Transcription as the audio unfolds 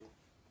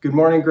Good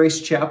morning,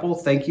 Grace Chapel.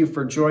 Thank you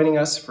for joining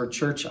us for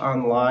Church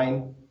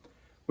Online.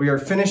 We are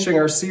finishing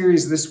our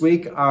series this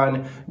week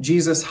on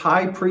Jesus'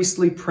 high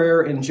priestly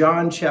prayer in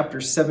John chapter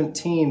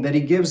 17 that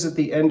he gives at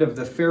the end of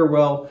the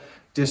farewell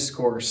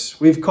discourse.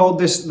 We've called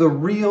this the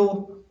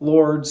real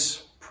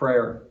Lord's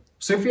Prayer.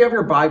 So if you have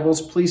your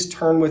Bibles, please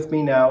turn with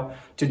me now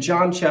to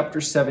John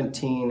chapter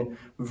 17,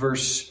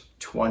 verse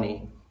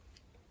 20.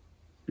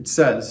 It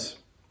says,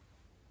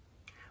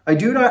 I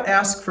do not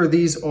ask for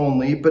these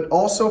only, but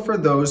also for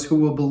those who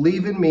will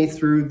believe in me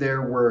through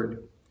their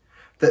word,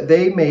 that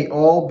they may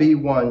all be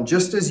one,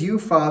 just as you,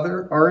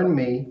 Father, are in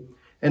me,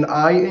 and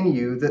I in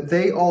you, that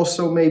they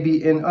also may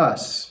be in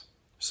us,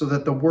 so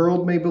that the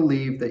world may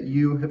believe that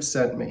you have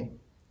sent me.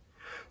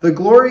 The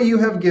glory you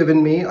have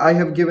given me, I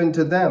have given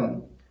to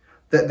them,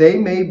 that they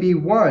may be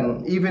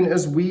one, even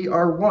as we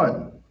are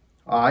one,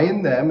 I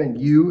in them and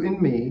you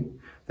in me,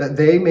 that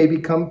they may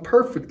become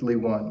perfectly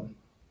one,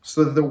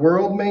 so that the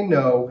world may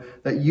know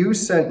that you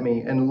sent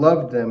me and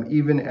loved them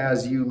even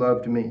as you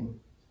loved me.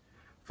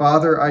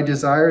 Father, I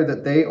desire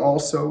that they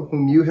also,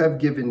 whom you have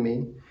given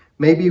me,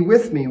 may be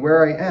with me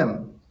where I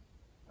am,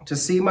 to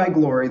see my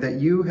glory that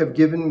you have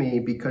given me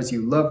because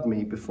you loved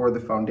me before the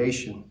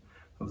foundation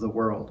of the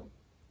world.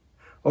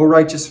 O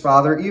righteous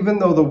Father, even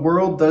though the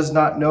world does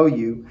not know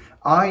you,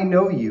 I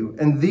know you,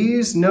 and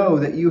these know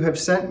that you have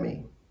sent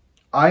me.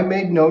 I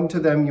made known to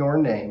them your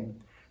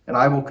name, and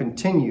I will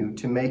continue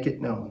to make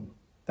it known,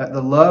 that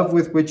the love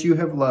with which you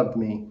have loved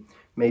me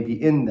may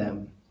be in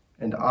them,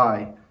 and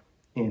I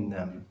in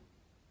them.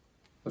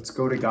 Let's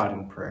go to God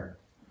in prayer.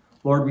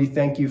 Lord, we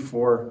thank you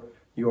for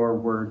your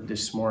word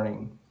this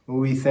morning.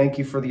 We thank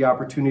you for the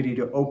opportunity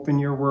to open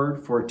your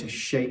word, for it to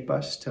shape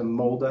us, to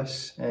mold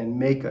us, and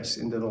make us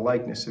into the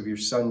likeness of your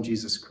Son,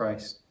 Jesus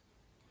Christ.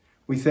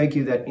 We thank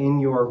you that in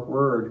your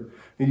word,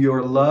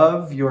 your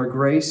love, your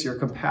grace, your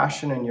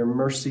compassion, and your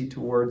mercy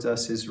towards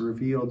us is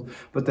revealed,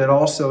 but that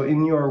also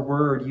in your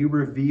word, you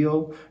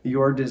reveal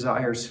your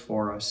desires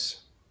for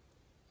us.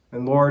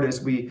 And Lord,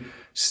 as we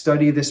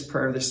study this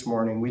prayer this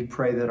morning, we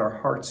pray that our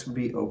hearts would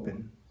be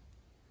open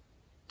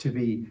to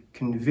be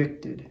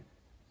convicted,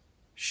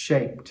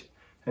 shaped,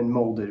 and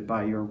molded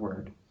by your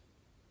word.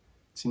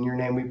 It's in your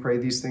name we pray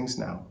these things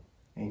now.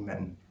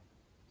 Amen.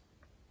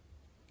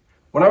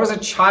 When I was a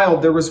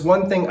child, there was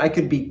one thing I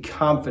could be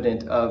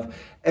confident of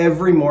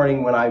every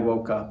morning when I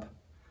woke up.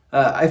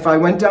 If I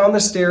went down the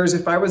stairs,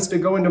 if I was to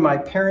go into my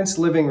parents'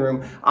 living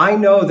room, I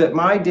know that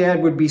my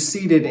dad would be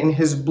seated in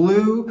his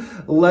blue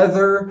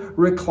leather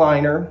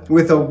recliner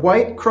with a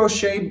white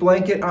crocheted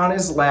blanket on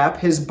his lap,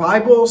 his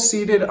Bible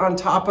seated on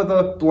top of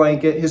the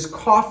blanket, his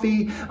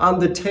coffee on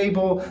the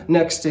table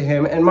next to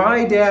him, and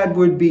my dad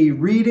would be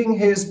reading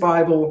his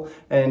Bible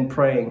and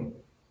praying.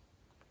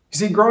 You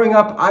see, growing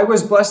up, I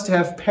was blessed to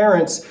have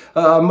parents,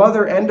 a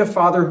mother and a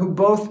father, who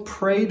both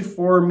prayed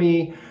for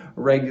me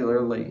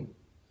regularly.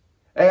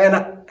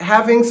 And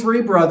having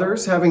three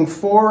brothers, having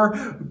four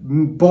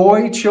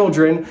boy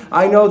children,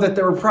 I know that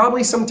there were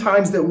probably some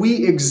times that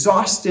we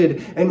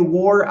exhausted and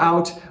wore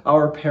out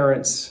our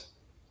parents.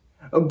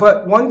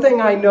 But one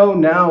thing I know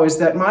now is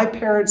that my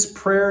parents'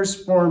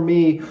 prayers for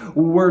me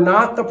were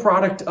not the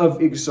product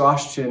of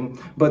exhaustion,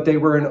 but they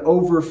were an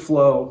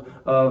overflow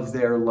of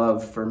their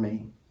love for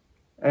me.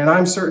 And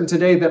I'm certain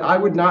today that I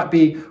would not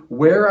be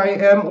where I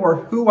am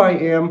or who I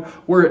am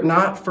were it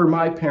not for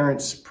my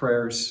parents'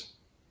 prayers.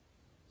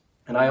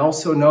 And I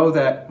also know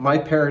that my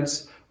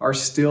parents are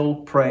still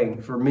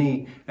praying for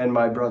me and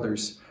my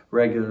brothers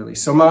regularly.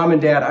 So Mom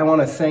and Dad, I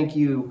want to thank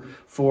you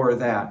for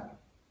that.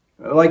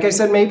 Like I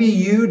said, maybe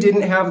you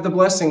didn't have the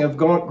blessing of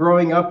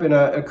growing up in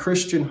a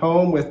Christian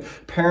home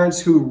with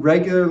parents who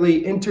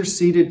regularly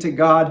interceded to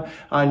God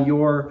on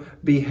your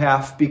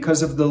behalf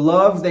because of the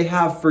love they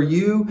have for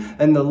you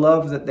and the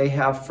love that they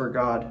have for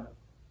God.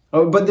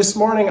 But this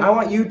morning, I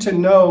want you to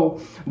know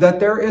that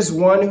there is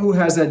one who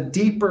has a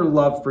deeper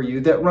love for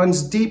you that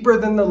runs deeper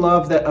than the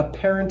love that a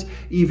parent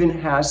even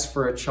has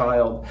for a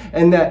child,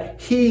 and that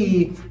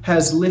he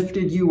has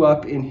lifted you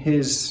up in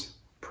his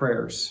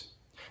prayers.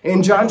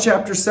 In John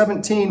chapter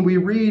 17, we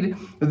read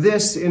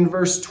this in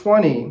verse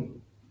 20.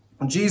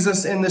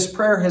 Jesus in this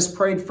prayer has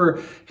prayed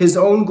for his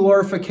own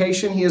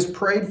glorification. He has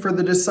prayed for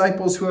the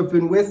disciples who have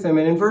been with him.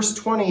 And in verse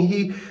 20,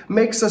 he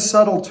makes a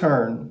subtle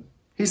turn.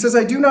 He says,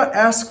 I do not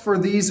ask for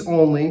these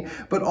only,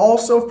 but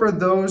also for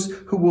those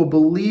who will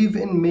believe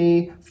in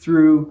me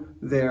through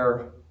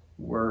their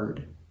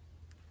word.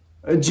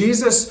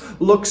 Jesus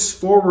looks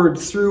forward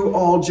through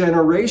all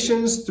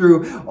generations,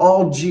 through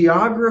all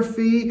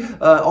geography,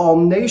 all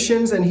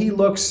nations, and he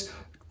looks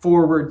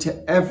forward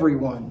to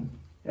everyone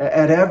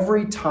at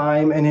every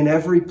time and in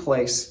every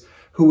place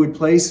who would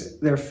place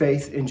their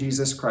faith in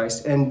Jesus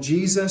Christ. And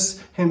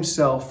Jesus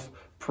himself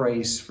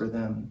prays for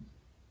them.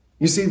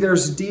 You see,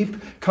 there's deep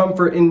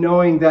comfort in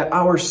knowing that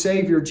our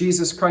Savior,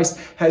 Jesus Christ,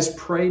 has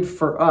prayed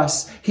for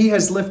us. He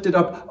has lifted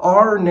up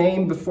our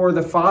name before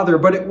the Father.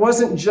 But it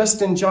wasn't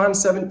just in John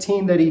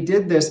 17 that he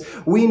did this.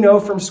 We know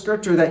from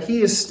Scripture that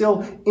he is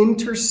still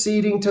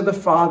interceding to the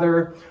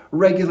Father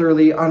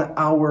regularly on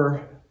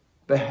our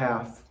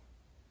behalf.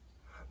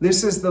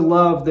 This is the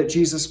love that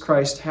Jesus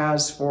Christ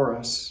has for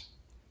us.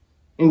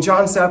 In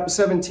John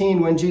 17,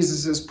 when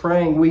Jesus is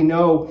praying, we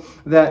know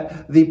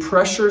that the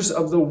pressures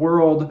of the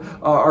world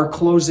are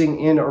closing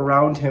in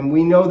around him.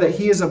 We know that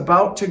he is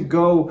about to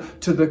go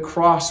to the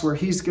cross where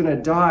he's going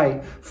to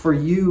die for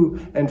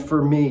you and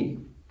for me.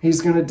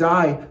 He's going to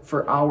die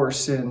for our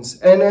sins.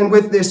 And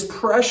with this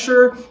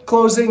pressure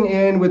closing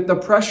in, with the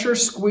pressure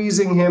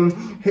squeezing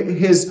him,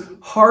 his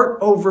heart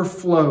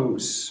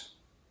overflows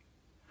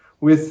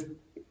with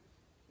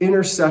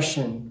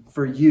intercession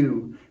for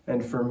you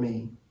and for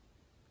me.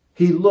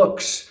 He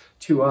looks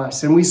to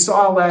us. And we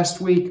saw last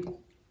week,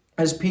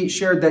 as Pete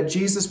shared, that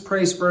Jesus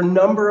prays for a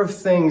number of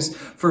things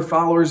for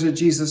followers of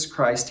Jesus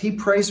Christ. He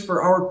prays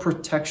for our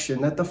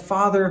protection, that the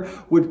Father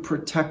would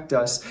protect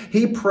us.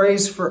 He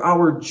prays for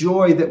our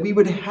joy, that we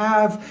would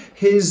have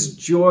his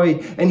joy.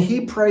 And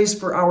he prays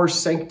for our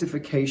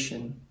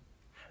sanctification.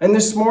 And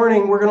this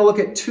morning, we're going to look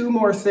at two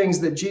more things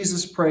that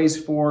Jesus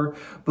prays for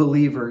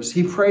believers.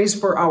 He prays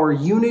for our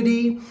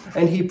unity,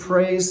 and he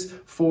prays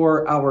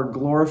for our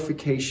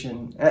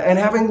glorification. And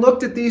having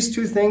looked at these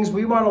two things,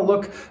 we want to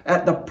look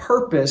at the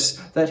purpose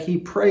that he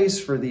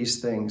prays for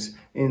these things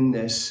in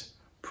this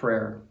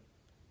prayer.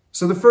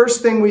 So the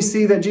first thing we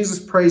see that Jesus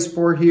prays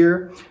for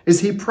here is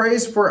he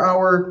prays for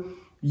our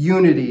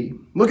unity.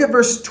 Look at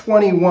verse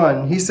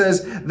 21. He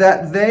says,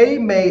 that they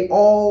may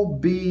all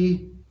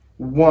be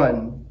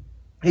one.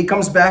 He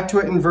comes back to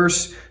it in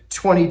verse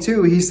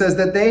 22. He says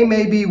that they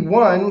may be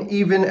one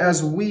even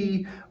as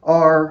we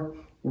are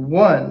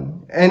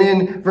one. And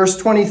in verse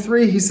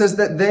 23, he says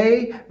that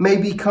they may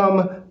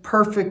become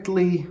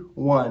perfectly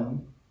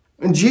one.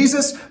 And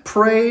Jesus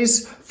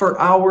prays for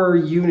our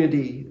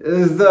unity.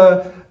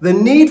 The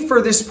need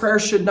for this prayer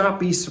should not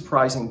be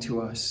surprising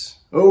to us.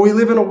 We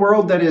live in a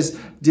world that is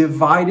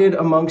divided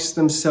amongst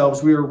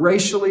themselves. We are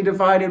racially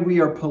divided. We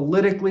are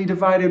politically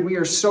divided. We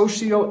are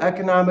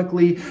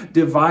socioeconomically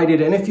divided.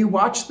 And if you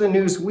watch the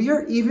news, we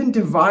are even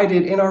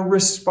divided in our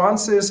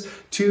responses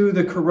to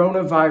the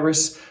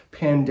coronavirus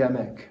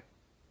pandemic.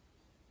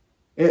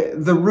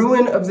 The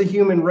ruin of the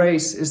human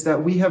race is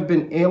that we have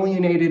been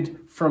alienated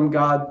from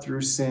God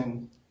through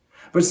sin.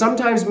 But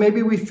sometimes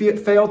maybe we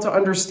fail to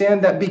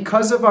understand that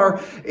because of our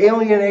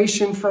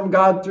alienation from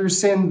God through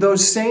sin,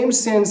 those same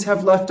sins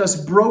have left us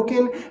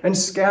broken and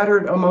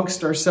scattered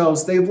amongst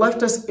ourselves. They've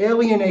left us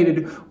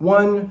alienated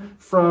one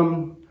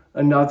from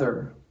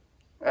another.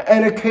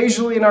 And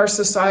occasionally in our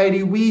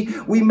society, we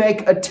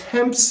make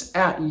attempts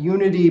at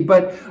unity,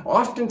 but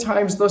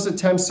oftentimes those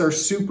attempts are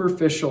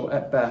superficial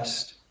at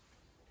best.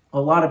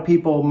 A lot of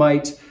people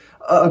might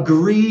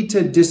agree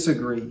to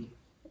disagree.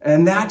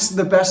 And that's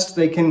the best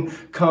they can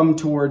come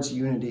towards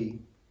unity.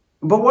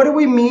 But what do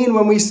we mean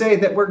when we say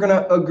that we're going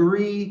to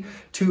agree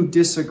to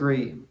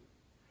disagree?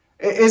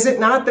 Is it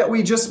not that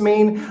we just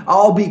mean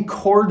I'll be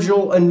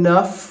cordial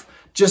enough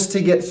just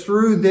to get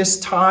through this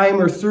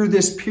time or through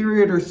this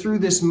period or through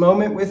this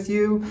moment with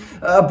you,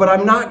 but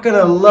I'm not going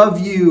to love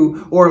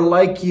you or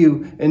like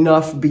you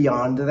enough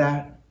beyond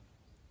that?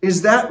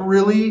 Is that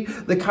really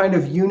the kind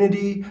of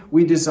unity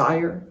we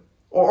desire?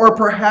 Or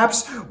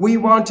perhaps we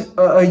want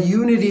a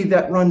unity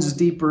that runs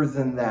deeper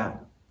than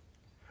that.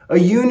 A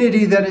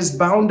unity that is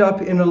bound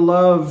up in a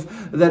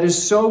love that is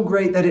so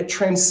great that it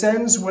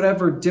transcends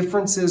whatever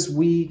differences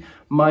we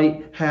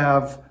might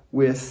have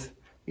with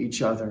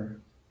each other.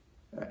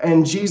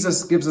 And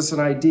Jesus gives us an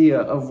idea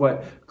of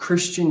what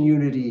Christian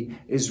unity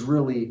is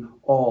really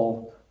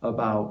all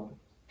about.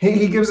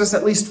 He gives us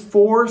at least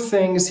 4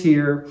 things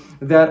here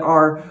that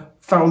are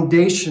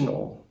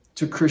foundational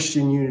to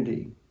Christian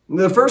unity.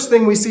 The first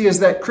thing we see is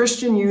that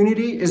Christian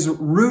unity is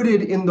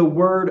rooted in the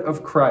word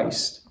of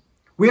Christ.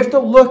 We have to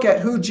look at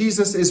who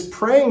Jesus is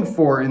praying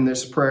for in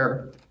this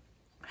prayer.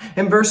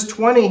 In verse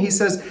 20, he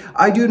says,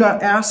 I do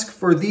not ask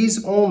for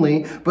these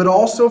only, but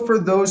also for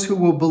those who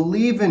will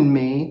believe in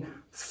me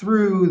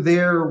through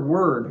their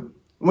word.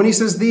 When he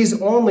says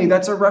these only,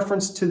 that's a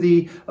reference to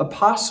the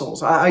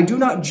apostles. I do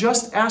not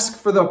just ask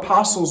for the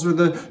apostles or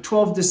the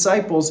 12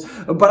 disciples,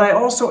 but I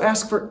also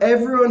ask for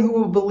everyone who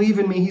will believe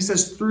in me. He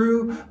says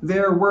through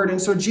their word. And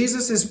so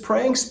Jesus is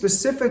praying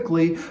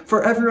specifically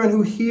for everyone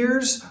who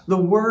hears the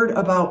word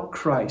about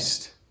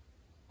Christ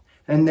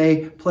and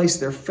they place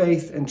their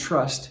faith and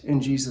trust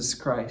in Jesus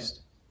Christ.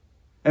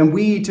 And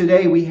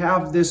today, we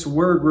have this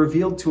word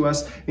revealed to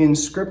us in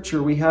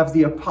Scripture. We have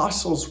the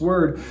apostles'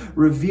 word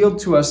revealed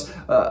to us,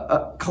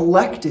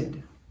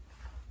 collected.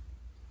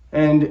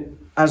 And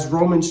as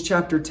Romans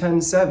chapter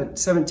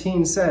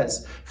 17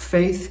 says,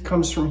 faith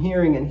comes from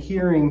hearing and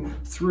hearing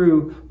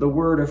through the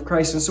word of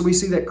Christ. And so we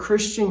see that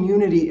Christian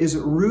unity is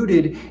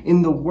rooted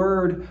in the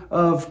word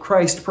of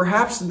Christ.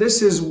 Perhaps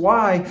this is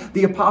why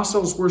the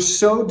apostles were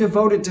so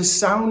devoted to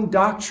sound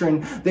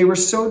doctrine. They were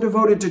so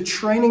devoted to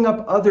training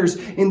up others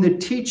in the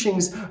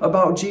teachings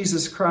about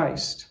Jesus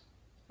Christ.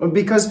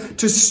 Because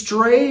to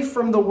stray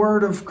from the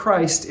word of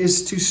Christ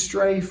is to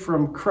stray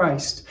from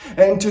Christ.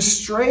 And to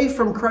stray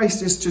from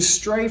Christ is to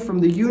stray from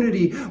the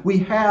unity we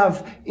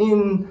have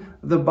in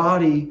the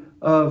body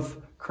of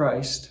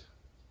Christ.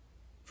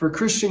 For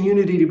Christian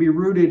unity to be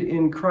rooted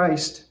in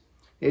Christ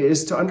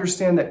is to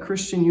understand that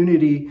Christian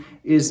unity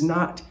is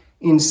not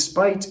in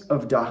spite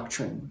of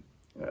doctrine,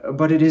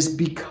 but it is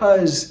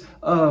because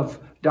of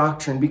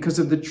doctrine, because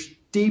of the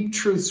deep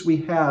truths we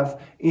have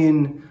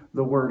in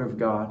the Word of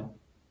God.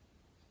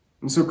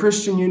 And so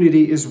Christian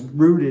unity is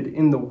rooted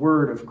in the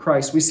Word of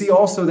Christ. We see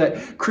also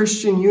that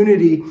Christian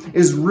unity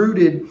is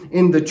rooted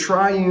in the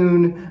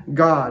triune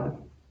God.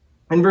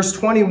 In verse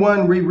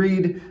 21, we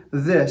read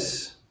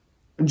this: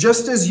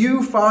 "Just as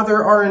you,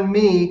 Father, are in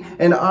me,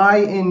 and I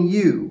in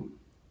you."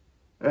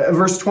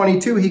 Verse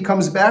 22, he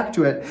comes back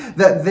to it,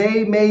 "that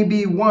they may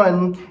be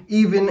one,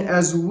 even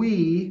as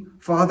we,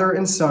 Father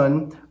and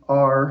Son,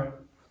 are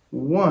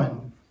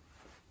one."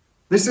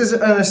 This is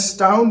an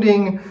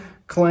astounding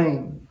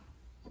claim.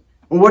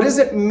 What does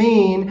it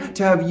mean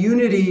to have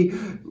unity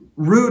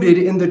rooted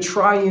in the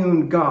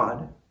triune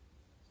God?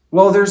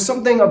 Well, there's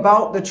something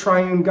about the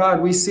triune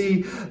God. We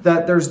see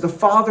that there's the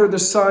Father, the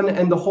Son,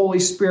 and the Holy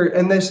Spirit.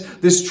 And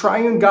this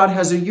triune God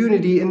has a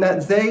unity in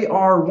that they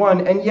are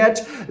one, and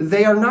yet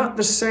they are not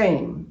the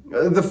same.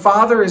 The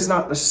Father is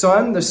not the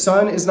Son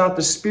is not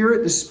the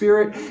Spirit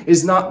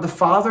is not the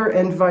Father,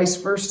 and vice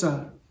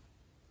versa.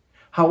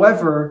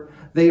 However,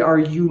 they are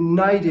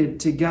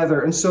united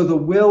together. And so the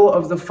will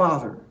of the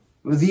Father,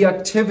 the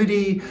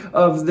activity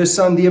of the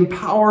Son, the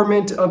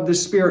empowerment of the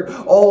Spirit,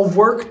 all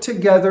work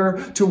together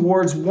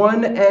towards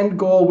one end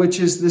goal,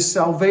 which is the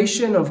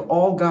salvation of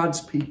all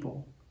God's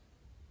people.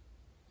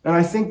 And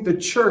I think the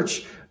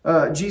church,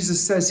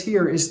 Jesus says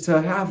here, is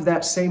to have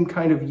that same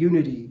kind of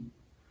unity.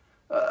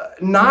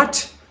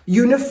 Not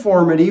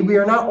uniformity. We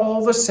are not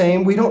all the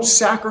same. We don't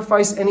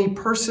sacrifice any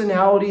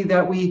personality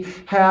that we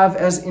have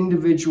as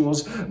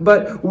individuals,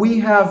 but we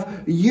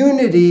have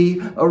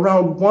unity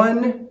around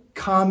one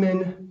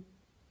common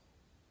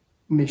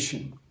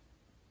mission.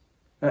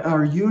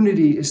 Our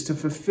unity is to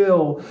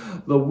fulfill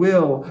the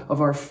will of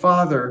our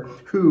Father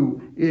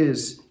who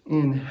is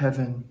in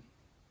heaven.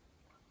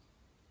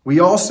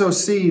 We also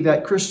see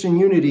that Christian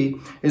unity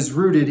is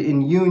rooted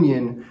in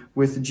union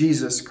with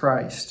Jesus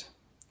Christ.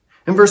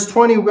 In verse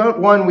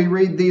 21, we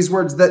read these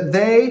words, "that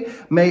they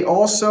may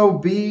also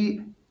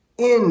be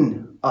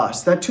in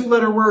us." That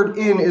two-letter word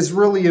 "in" is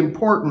really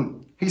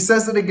important. He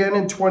says it again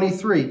in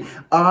 23.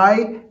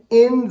 "I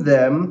in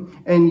them,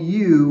 and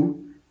you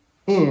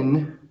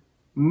in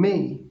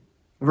me."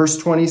 Verse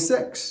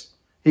 26,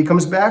 he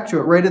comes back to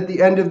it right at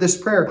the end of this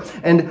prayer.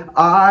 "And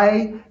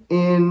I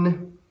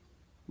in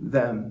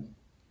them."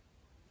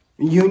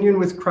 Union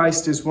with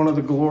Christ is one of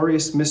the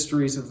glorious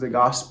mysteries of the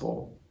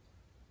gospel.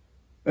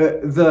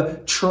 The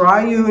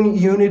triune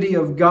unity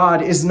of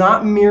God is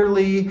not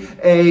merely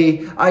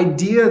an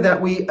idea that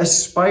we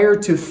aspire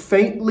to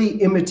faintly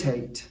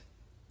imitate.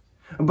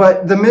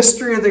 But the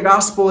mystery of the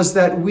gospel is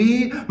that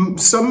we,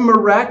 some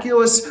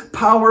miraculous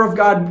power of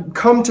God,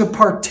 come to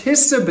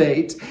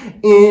participate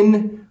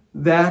in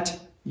that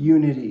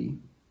unity.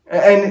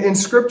 And in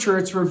Scripture,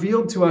 it's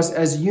revealed to us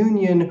as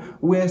union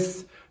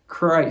with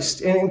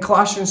Christ. And in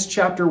Colossians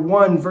chapter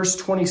 1, verse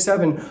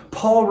 27,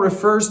 Paul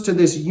refers to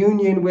this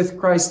union with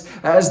Christ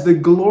as the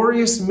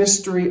glorious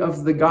mystery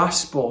of the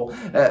gospel.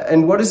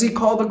 And what does he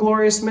call the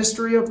glorious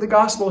mystery of the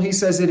gospel? He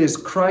says it is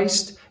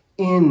Christ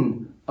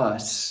in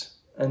us.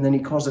 And then he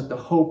calls it the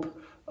hope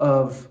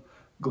of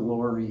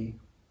glory.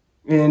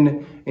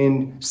 In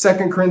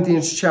 2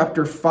 Corinthians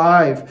chapter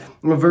 5,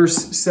 verse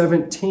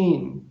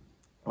 17,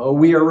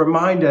 we are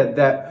reminded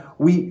that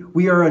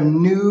we are a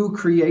new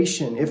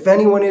creation. If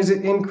anyone is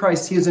in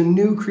Christ, he is a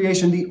new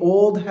creation. The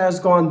old has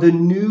gone, the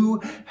new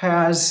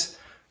has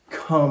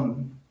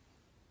come.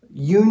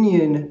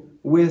 Union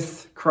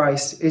with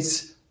Christ,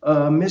 it's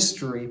a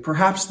mystery.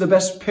 Perhaps the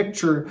best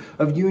picture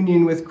of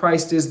union with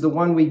Christ is the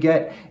one we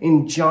get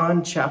in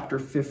John chapter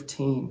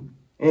 15.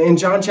 In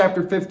John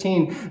chapter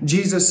 15,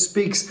 Jesus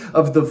speaks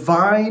of the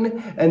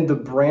vine and the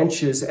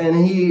branches, and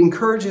he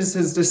encourages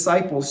his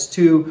disciples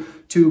to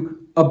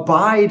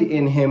abide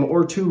in him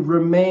or to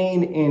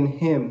remain in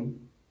him.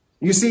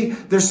 You see,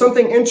 there's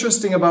something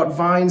interesting about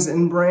vines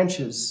and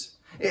branches.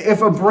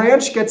 If a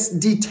branch gets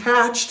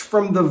detached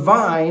from the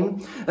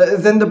vine,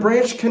 then the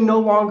branch can no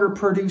longer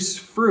produce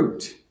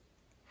fruit.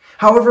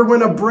 However,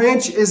 when a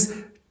branch is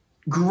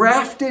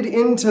grafted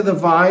into the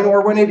vine,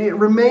 or when it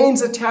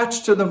remains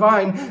attached to the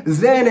vine,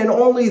 then and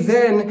only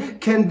then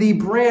can the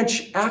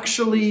branch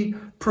actually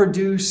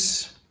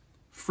produce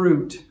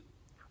fruit.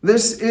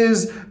 This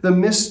is the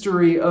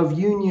mystery of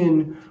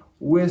union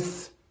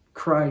with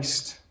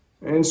Christ.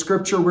 In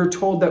Scripture, we're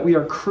told that we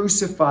are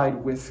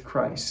crucified with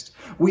Christ.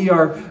 We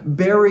are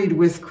buried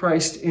with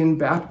Christ in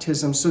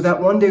baptism, so that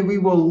one day we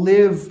will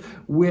live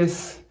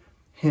with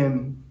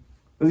him.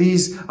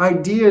 These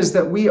ideas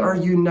that we are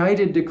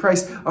united to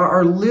Christ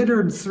are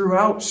littered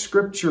throughout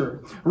Scripture.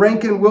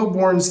 Rankin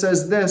Wilborn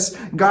says this: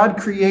 God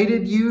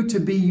created you to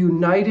be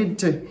united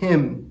to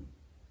him.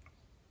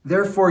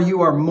 Therefore,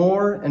 you are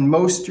more and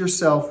most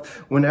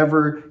yourself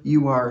whenever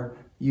you are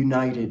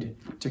united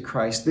to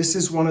Christ. This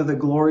is one of the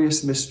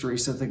glorious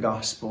mysteries of the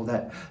gospel,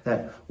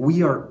 that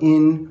we are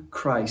in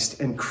Christ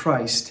and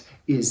Christ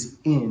is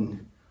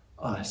in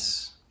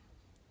us.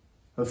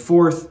 The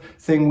fourth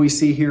thing we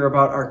see here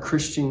about our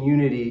Christian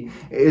unity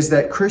is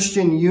that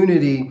Christian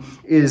unity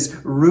is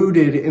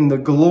rooted in the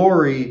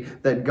glory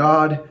that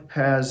God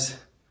has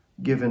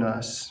given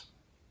us.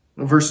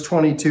 Verse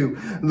 22,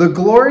 the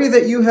glory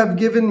that you have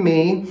given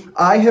me,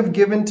 I have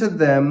given to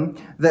them,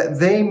 that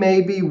they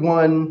may be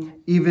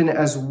one, even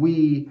as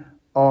we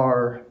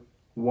are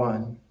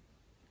one.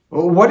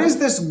 What is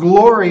this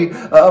glory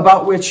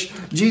about which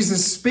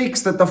Jesus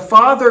speaks that the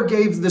Father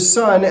gave the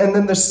Son and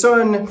then the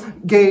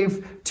Son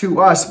gave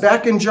to us?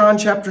 Back in John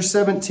chapter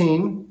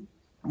 17,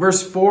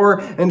 verse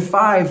 4 and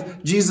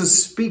 5,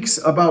 Jesus speaks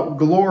about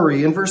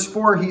glory. In verse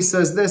 4, he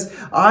says this,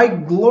 I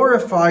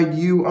glorified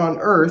you on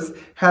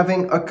earth,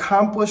 having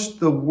accomplished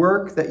the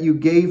work that you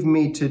gave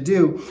me to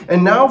do.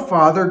 And now,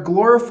 Father,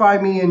 glorify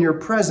me in your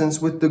presence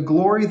with the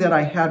glory that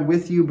I had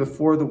with you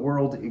before the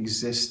world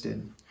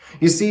existed.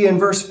 You see, in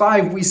verse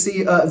 5, we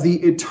see the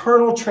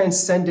eternal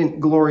transcendent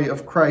glory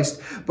of Christ.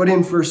 But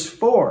in verse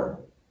 4,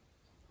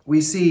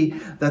 we see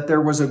that there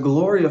was a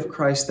glory of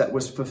Christ that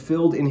was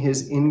fulfilled in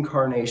his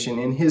incarnation,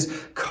 in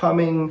his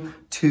coming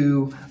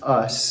to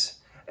us.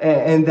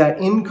 And that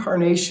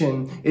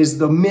incarnation is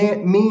the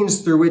means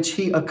through which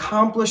he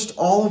accomplished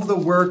all of the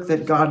work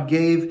that God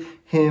gave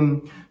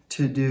him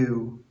to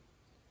do.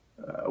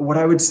 What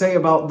I would say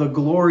about the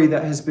glory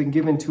that has been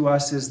given to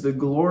us is the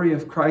glory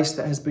of Christ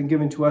that has been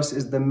given to us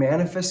is the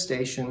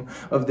manifestation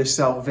of the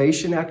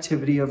salvation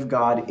activity of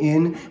God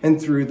in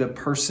and through the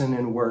person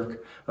and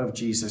work of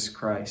Jesus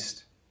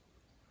Christ.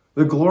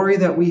 The glory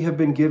that we have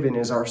been given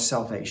is our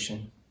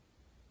salvation.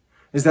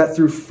 Is that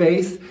through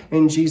faith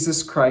in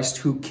Jesus Christ,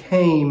 who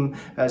came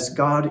as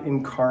God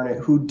incarnate,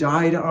 who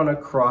died on a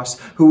cross,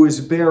 who was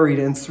buried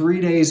and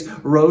 3 days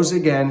rose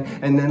again,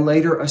 and then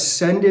later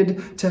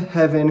ascended to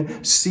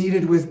heaven,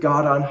 seated with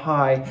God on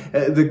high.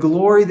 The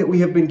glory that we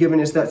have been given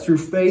is that through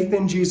faith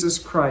in Jesus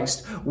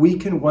Christ, we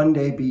can one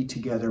day be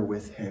together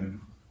with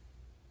him.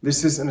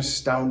 This is an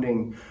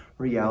astounding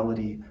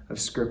reality of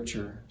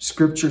Scripture.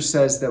 Scripture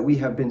says that we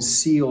have been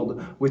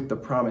sealed with the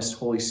promised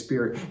Holy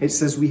Spirit. It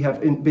says we have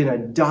been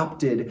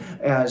adopted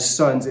as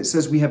sons. It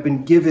says we have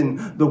been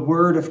given the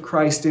word of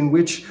Christ in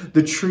which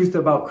the truth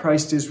about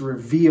Christ is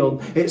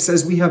revealed. It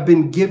says we have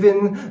been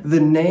given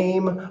the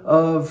name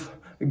of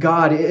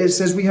God. It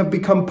says we have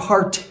become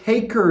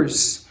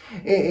partakers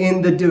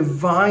in the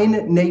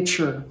divine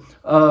nature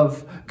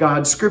of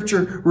God.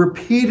 Scripture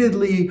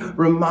repeatedly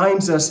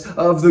reminds us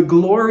of the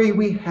glory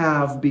we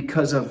have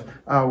because of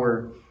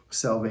our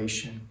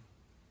salvation.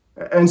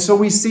 And so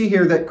we see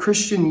here that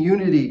Christian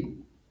unity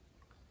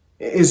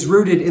is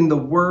rooted in the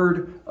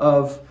Word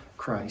of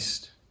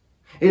Christ.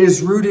 It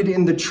is rooted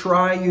in the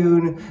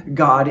triune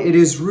God. It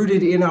is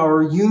rooted in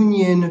our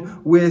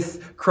union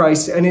with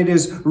Christ. And it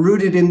is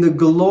rooted in the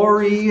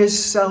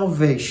glorious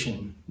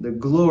salvation, the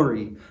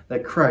glory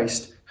that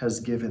Christ has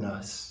given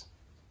us.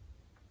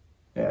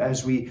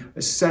 As we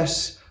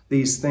assess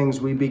these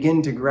things, we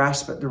begin to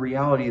grasp at the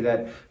reality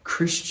that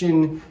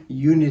Christian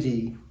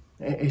unity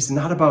is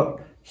not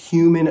about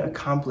human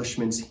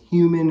accomplishments,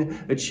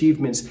 human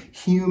achievements,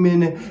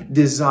 human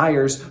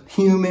desires,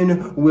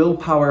 human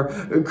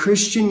willpower.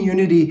 Christian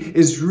unity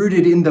is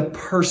rooted in the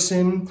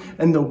person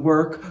and the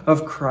work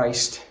of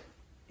Christ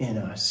in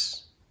us.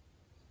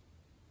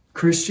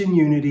 Christian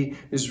unity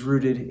is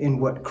rooted in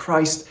what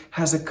Christ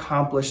has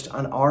accomplished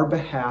on our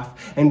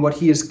behalf and what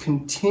he is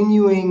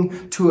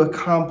continuing to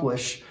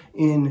accomplish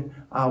in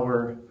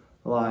our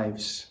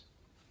lives.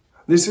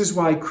 This is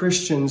why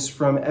Christians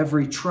from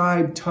every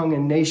tribe, tongue,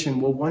 and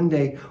nation will one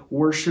day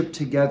worship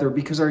together,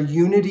 because our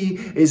unity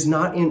is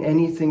not in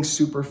anything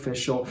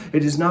superficial.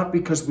 It is not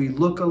because we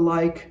look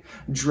alike,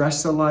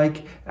 dress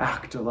alike,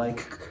 act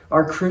alike.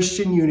 Our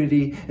Christian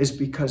unity is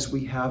because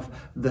we have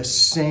the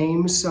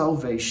same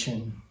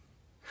salvation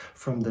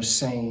from the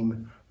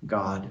same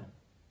God.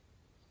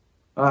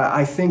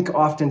 I think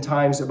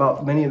oftentimes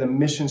about many of the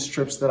missions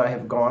trips that I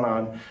have gone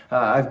on.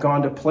 I've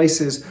gone to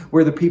places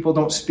where the people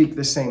don't speak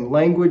the same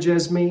language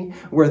as me,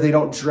 where they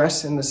don't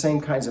dress in the same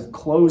kinds of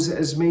clothes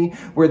as me,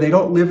 where they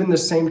don't live in the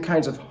same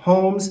kinds of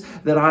homes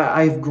that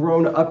I've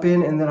grown up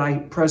in and that I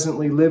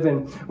presently live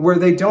in, where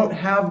they don't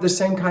have the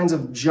same kinds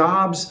of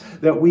jobs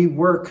that we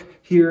work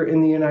here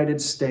in the United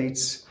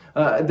States.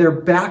 Their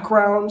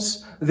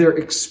backgrounds, their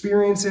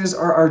experiences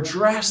are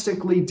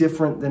drastically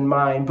different than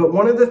mine. But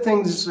one of the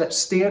things that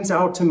stands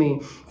out to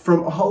me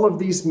from all of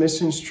these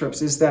missions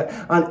trips is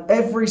that on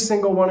every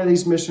single one of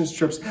these missions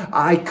trips,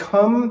 I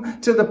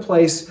come to the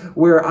place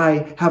where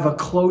I have a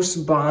close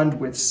bond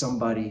with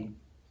somebody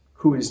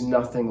who is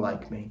nothing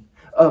like me.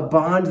 A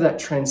bond that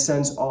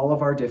transcends all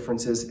of our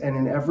differences. And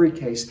in every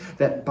case,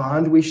 that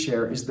bond we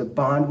share is the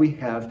bond we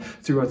have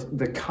through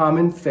the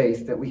common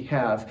faith that we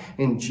have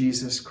in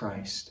Jesus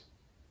Christ.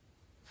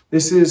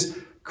 This is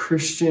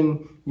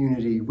Christian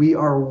unity. We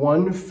are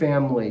one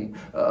family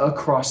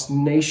across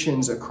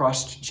nations,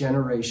 across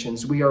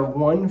generations. We are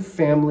one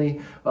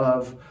family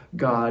of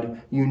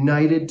God,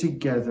 united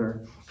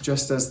together,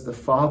 just as the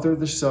Father,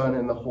 the Son,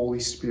 and the Holy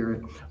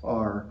Spirit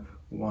are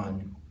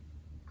one.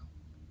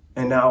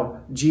 And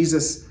now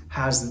Jesus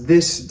has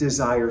this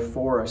desire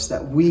for us,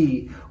 that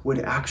we would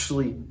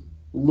actually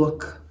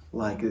look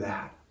like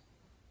that.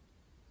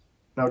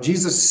 Now,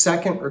 Jesus'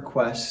 second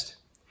request,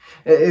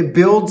 it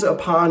builds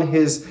upon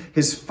his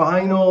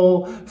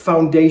final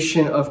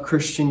foundation of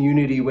Christian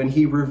unity when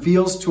he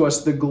reveals to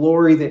us the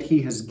glory that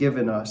he has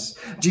given us.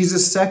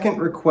 Jesus' second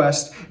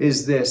request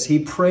is this. He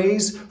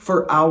prays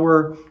for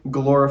our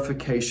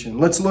glorification.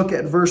 Let's look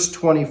at verse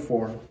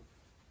 24.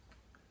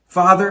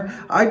 Father,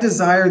 I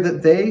desire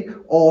that they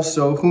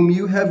also, whom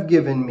you have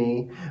given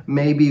me,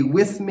 may be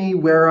with me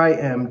where I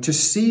am, to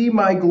see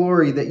my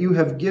glory that you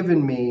have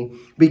given me,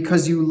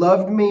 because you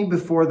loved me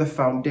before the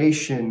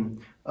foundation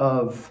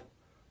of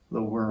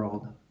the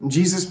world.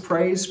 Jesus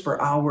prays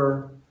for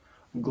our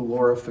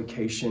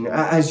glorification.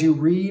 As you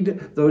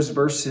read those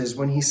verses,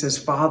 when he says,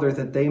 Father,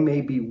 that they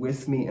may be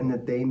with me and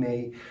that they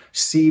may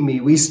see me,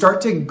 we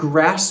start to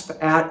grasp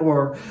at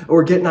or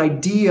get an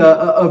idea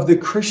of the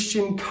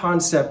Christian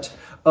concept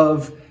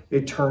of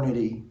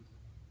eternity.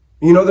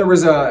 You know, there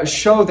was a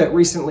show that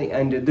recently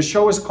ended. The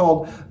show is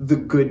called The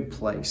Good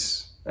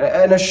Place.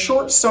 And a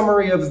short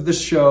summary of the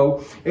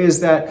show is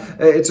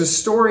that it's a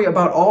story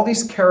about all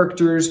these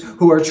characters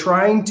who are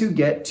trying to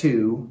get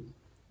to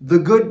the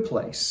good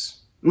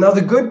place. Now,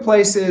 the good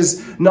place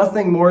is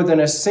nothing more than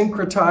a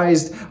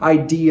syncretized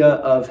idea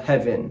of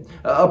heaven,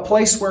 a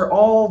place where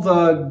all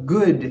the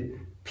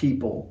good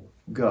people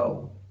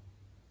go.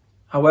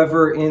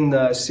 However, in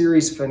the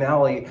series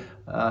finale,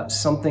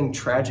 something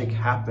tragic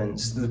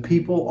happens. The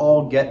people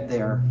all get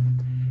there,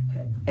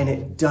 and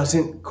it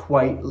doesn't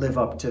quite live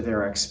up to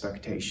their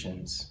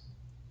expectations.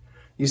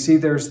 You see,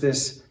 there's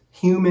this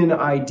human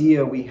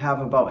idea we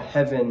have about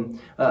heaven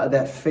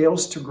that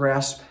fails to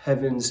grasp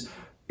heaven's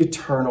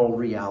eternal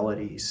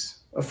realities.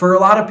 For a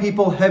lot of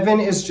people, heaven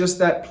is just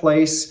that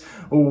place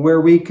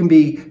where we can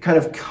be kind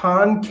of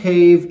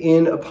concave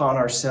in upon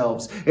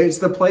ourselves. It's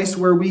the place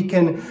where we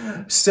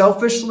can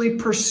selfishly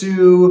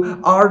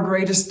pursue our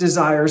greatest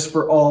desires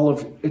for all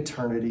of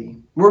eternity,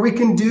 where we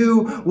can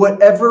do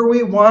whatever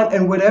we want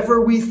and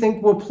whatever we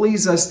think will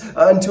please us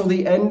until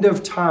the end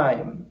of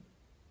time.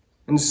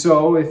 And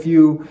so if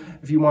you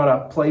want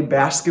to play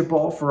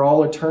basketball for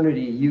all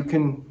eternity, you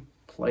can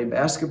play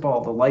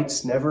basketball. The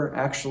lights never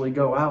actually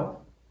go out.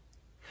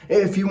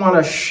 If you want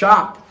to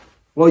shop,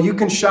 well, you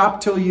can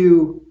shop till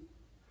you'll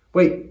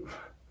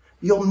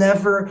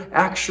never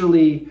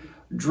actually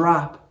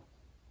drop.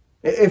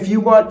 If you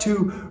want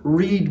to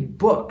read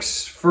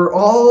books for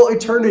all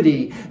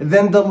eternity,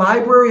 then the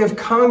Library of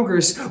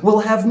Congress will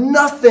have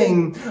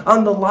nothing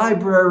on the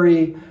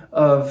Library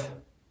of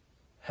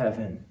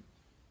Heaven.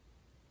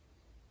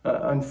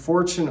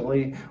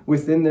 Unfortunately,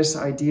 within this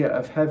idea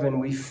of heaven,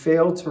 we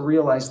fail to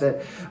realize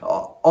that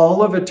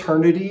all of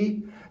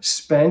eternity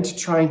spent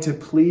trying to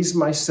please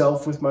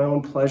myself with my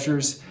own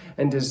pleasures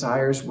and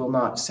desires will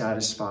not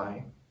satisfy.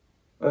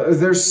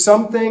 There's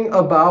something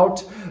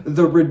about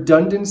the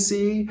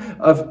redundancy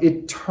of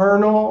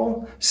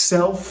eternal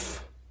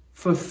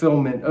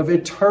self-fulfillment, of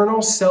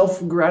eternal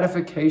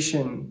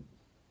self-gratification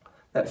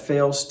that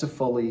fails to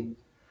fully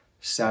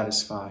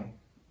satisfy.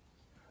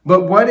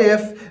 But what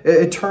if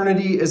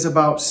eternity is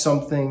about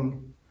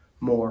something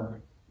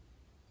more?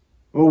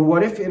 Well,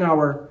 what if in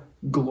our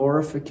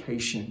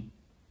glorification,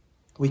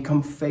 we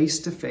come face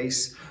to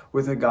face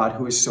with a God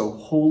who is so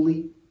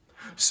holy,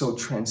 so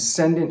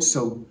transcendent,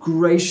 so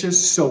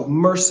gracious, so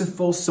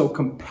merciful, so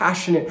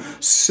compassionate,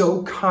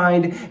 so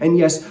kind, and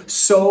yes,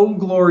 so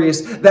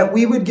glorious that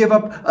we would give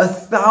up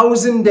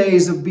 1,000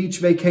 days of beach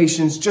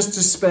vacations just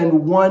to spend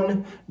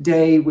one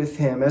day with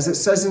him. As it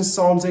says in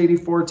Psalms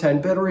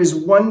 84:10, better is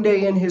one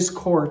day in his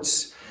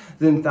courts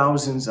than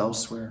thousands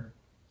elsewhere.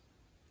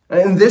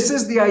 And this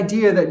is the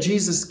idea that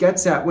Jesus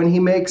gets at when he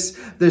makes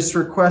this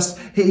request.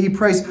 He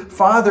prays,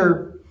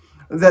 Father,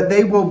 that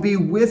they will be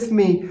with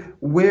me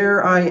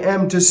where I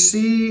am, to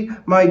see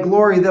my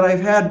glory that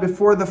I've had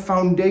before the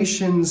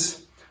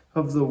foundations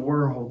of the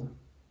world.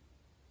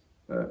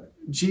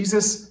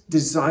 Jesus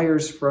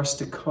desires for us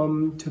to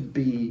come to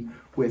be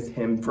with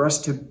him, for us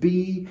to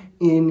be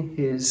in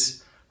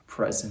his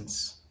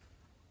presence.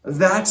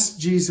 That's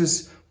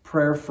Jesus'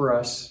 prayer for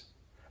us.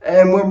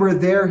 And when we're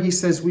there, he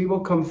says we will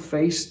come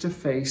face to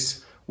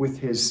face with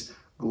his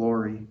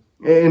glory.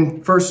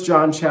 In 1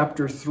 John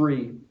chapter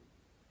 3,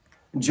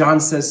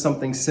 John says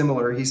something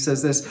similar. He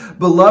says this,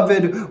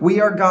 Beloved, we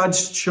are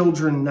God's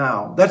children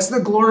now. That's the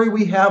glory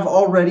we have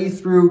already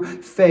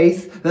through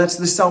faith. That's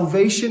the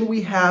salvation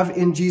we have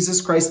in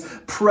Jesus Christ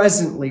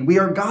presently. We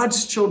are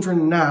God's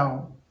children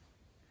now.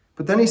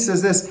 But then he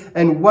says this,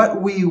 and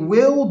what we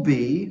will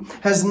be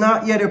has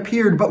not yet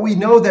appeared, but we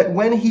know that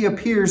when he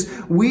appears,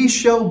 we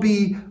shall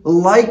be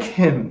like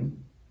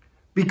him,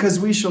 because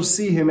we shall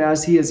see him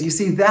as he is. You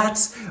see,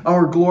 that's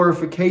our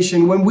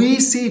glorification. When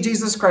we see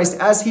Jesus Christ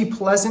as he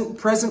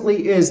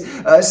presently is,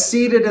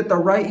 seated at the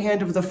right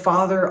hand of the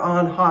Father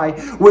on high,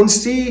 when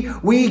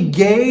we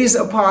gaze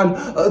upon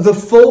the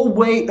full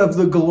weight of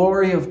the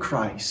glory of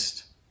Christ,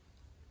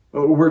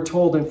 we're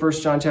told in 1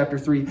 John chapter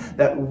 3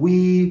 that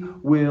we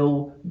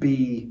will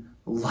be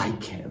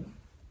like him.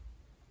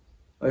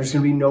 There's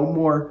going to be no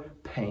more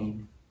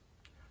pain,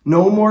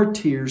 no more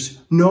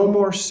tears, no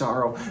more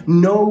sorrow,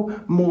 no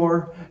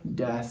more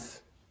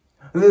death.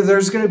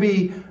 There's going to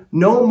be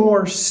no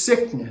more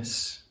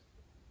sickness,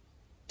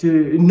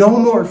 no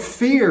more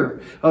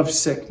fear of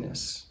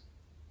sickness.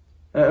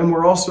 And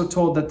we're also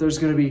told that there's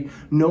going to be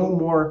no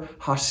more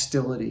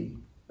hostility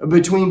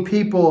between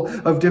people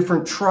of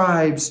different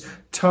tribes,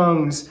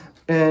 tongues,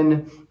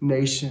 and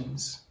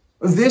nations.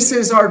 This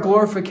is our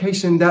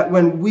glorification, that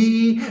when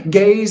we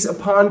gaze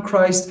upon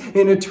Christ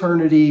in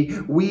eternity,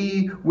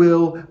 we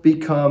will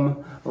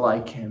become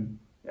like him.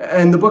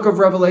 And the book of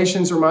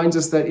Revelations reminds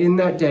us that in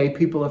that day,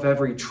 people of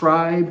every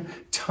tribe,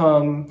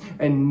 tongue,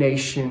 and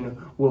nation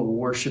will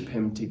worship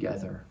him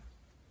together.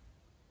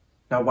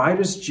 Now, why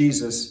does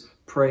Jesus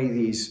pray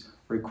these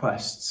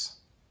requests?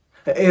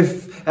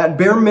 If at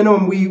bare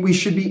minimum we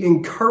should be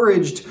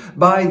encouraged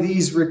by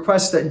these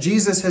requests, that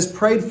Jesus has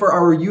prayed for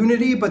our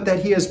unity, but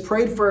that he has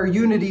prayed for our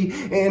unity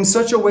in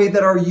such a way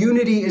that our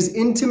unity is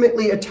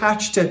intimately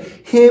attached to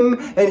him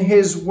and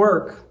his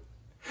work.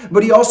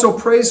 But he also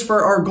prays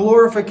for our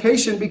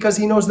glorification because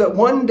he knows that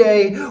one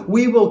day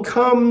we will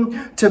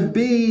come to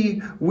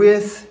be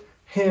with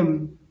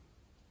him.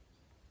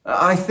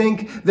 I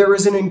think there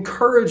is an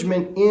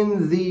encouragement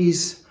in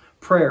these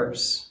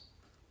prayers.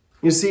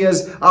 You see,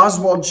 as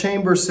Oswald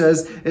Chambers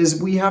says,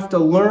 is we have to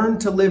learn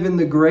to live in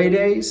the gray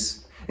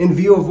days in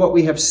view of what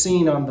we have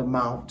seen on the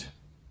mount.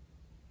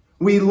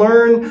 We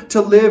learn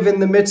to live in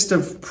the midst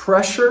of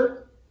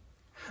pressure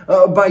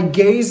by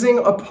gazing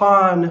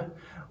upon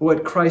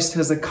what Christ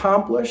has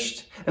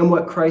accomplished and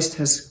what Christ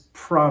has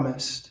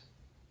promised.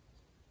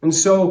 And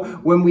so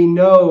when we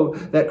know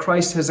that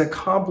Christ has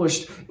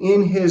accomplished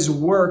in his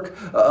work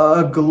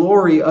a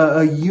glory,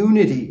 a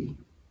unity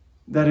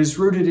that is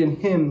rooted in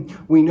him,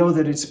 we know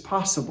that it's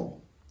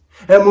possible.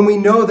 And when we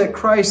know that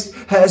Christ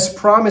has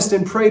promised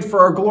and prayed for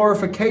our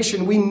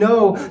glorification, we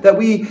know that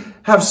we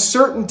have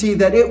certainty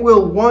that it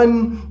will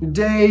one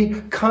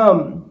day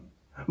come.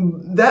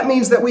 That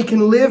means that we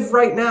can live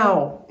right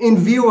now in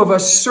view of a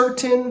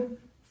certain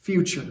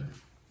future.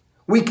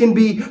 We can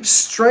be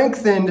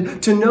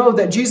strengthened to know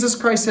that Jesus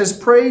Christ has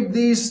prayed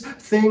these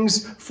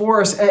things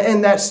for us,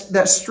 and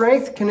that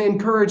strength can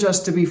encourage us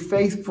to be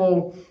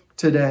faithful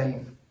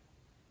today.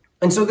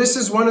 And so this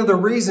is one of the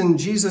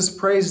reasons Jesus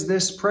prays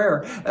this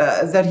prayer,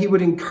 that he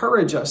would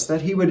encourage us,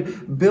 that he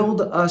would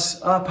build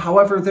us up.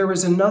 However, there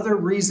is another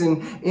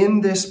reason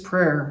in this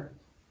prayer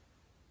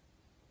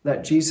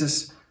that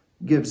Jesus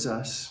gives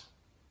us.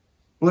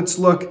 Let's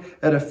look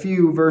at a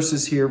few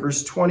verses here.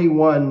 Verse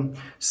 21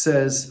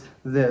 says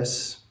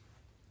this: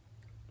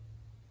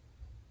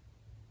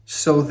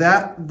 "So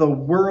that the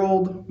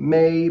world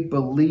may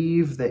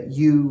believe that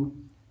you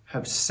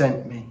have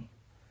sent me."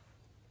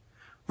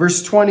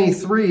 Verse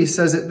 23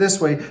 says it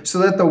this way: "So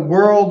that the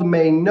world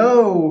may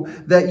know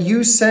that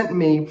you sent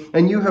me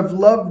and you have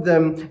loved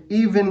them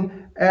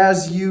even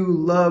as you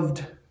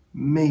loved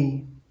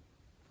me."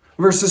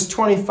 Verses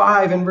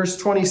 25 and verse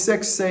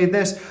 26 say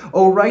this: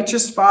 "O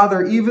righteous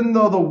Father, even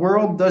though the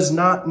world does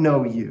not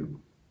know you,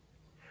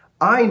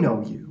 I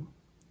know you,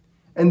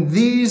 and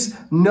these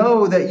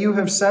know that you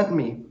have sent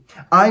me.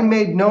 I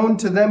made known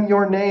to them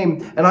your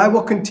name, and I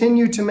will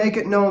continue to make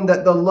it known,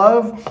 that the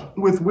love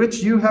with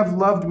which you have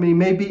loved me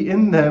may be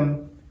in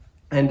them,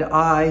 and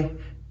I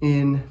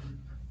in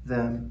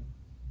them."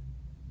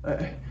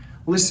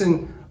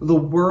 Listen, the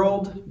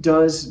world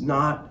does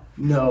not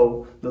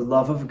know the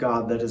love of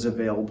God that is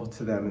available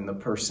to them in the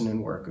person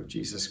and work of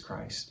Jesus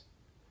Christ.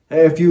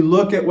 If you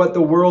look at what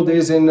the world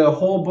is in the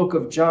whole book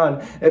of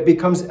John, it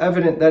becomes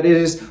evident that it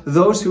is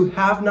those who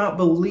have not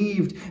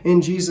believed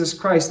in Jesus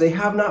Christ. They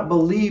have not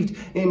believed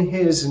in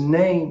his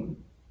name.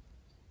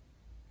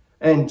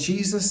 And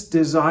Jesus'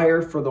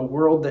 desire for the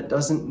world that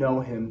doesn't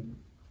know him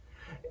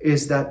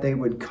is that they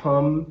would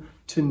come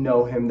to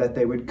know him, that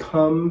they would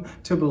come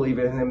to believe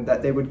in him,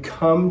 that they would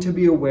come to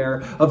be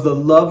aware of the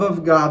love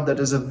of God that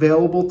is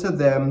available to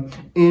them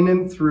in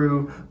and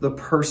through the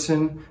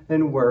person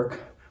and work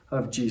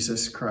of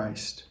Jesus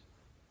Christ.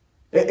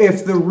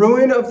 If the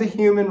ruin of the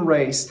human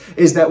race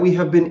is that we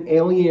have been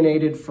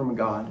alienated from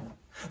God,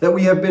 that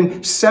we have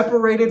been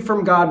separated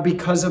from God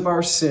because of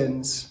our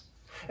sins,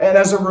 and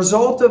as a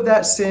result of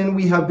that sin,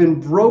 we have been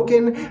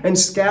broken and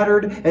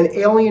scattered and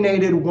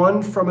alienated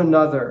one from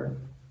another,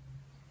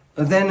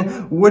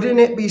 then wouldn't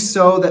it be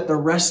so that the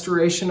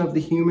restoration of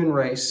the human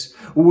race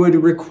would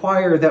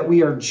require that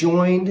we are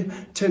joined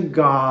to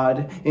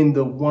God in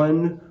the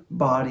one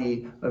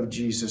body of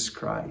Jesus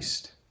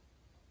Christ?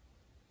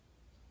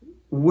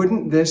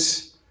 Wouldn't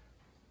this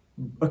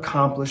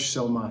accomplish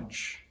so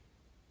much?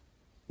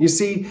 You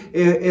see,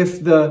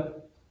 if the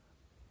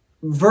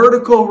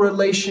vertical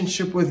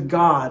relationship with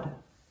God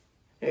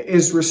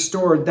is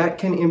restored, that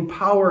can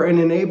empower and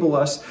enable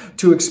us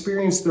to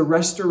experience the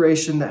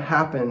restoration that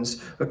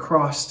happens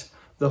across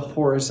the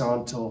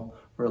horizontal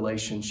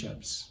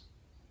relationships.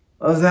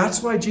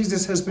 That's why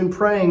Jesus has been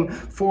praying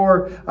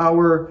for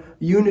our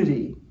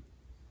unity.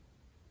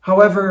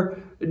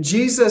 However,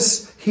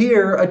 Jesus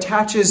here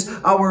attaches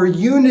our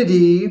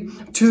unity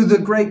to the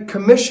Great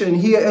Commission.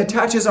 He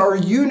attaches our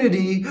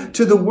unity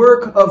to the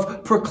work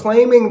of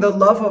proclaiming the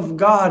love of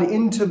God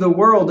into the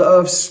world,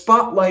 of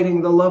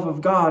spotlighting the love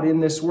of God in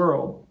this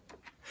world.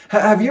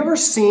 Have you ever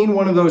seen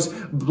one of those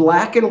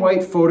black and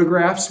white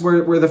photographs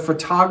where the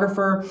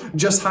photographer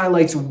just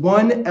highlights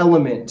one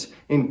element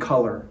in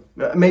color?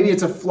 Maybe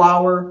it's a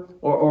flower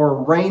or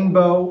a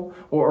rainbow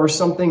or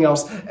something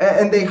else.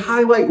 And they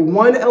highlight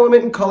one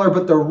element in color,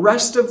 but the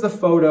rest of the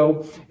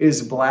photo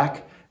is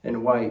black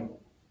and white.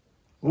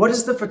 What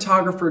is the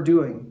photographer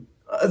doing?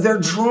 They're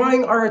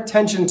drawing our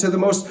attention to the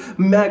most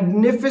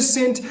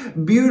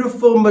magnificent,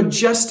 beautiful,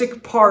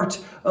 majestic part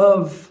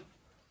of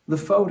the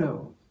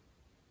photo.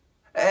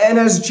 And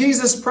as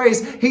Jesus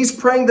prays, he's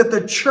praying that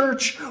the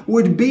church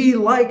would be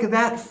like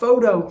that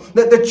photo,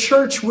 that the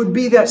church would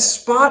be that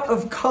spot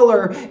of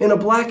color in a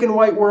black and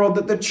white world,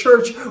 that the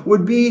church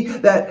would be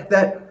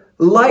that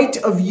light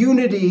of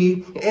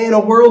unity in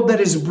a world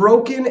that is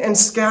broken and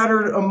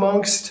scattered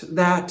amongst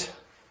that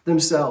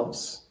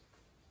themselves.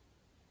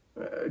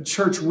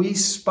 Church, we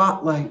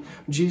spotlight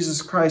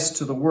Jesus Christ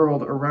to the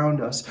world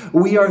around us.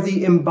 We are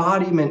the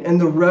embodiment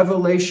and the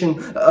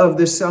revelation of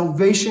the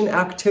salvation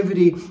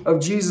activity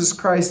of Jesus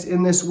Christ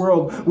in this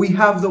world. We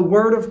have the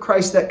word of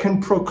Christ that can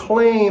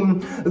proclaim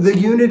the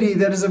unity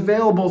that is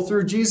available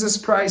through Jesus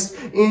Christ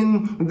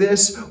in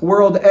this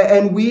world.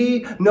 And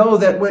we know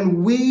that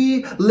when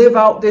we live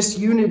out this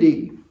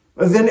unity,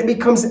 then it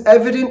becomes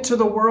evident to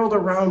the world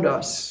around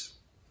us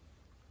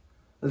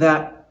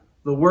that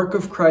the work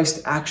of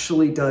Christ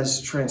actually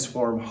does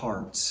transform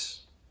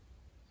hearts.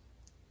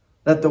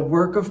 That the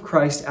work of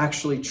Christ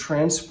actually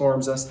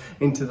transforms us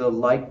into the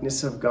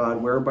likeness of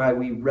God, whereby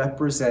we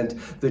represent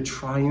the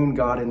triune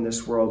God in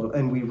this world,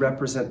 and we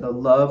represent the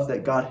love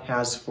that God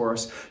has for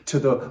us to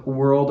the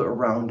world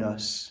around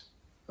us.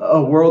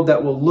 A world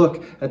that will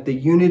look at the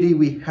unity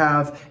we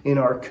have in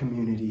our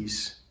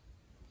communities,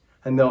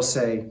 and they'll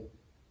say,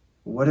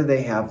 what do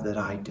they have that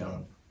I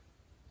don't?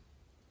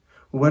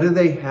 What do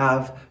they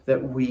have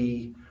that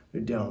we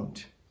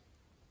don't?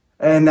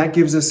 And that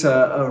gives us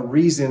a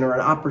reason or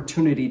an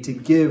opportunity to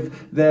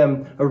give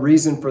them a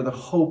reason for the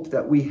hope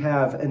that we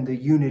have and the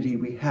unity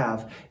we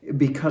have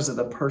because of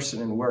the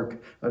person and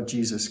work of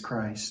Jesus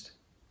Christ.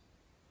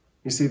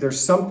 You see,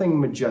 there's something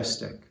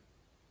majestic.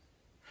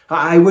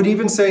 I would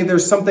even say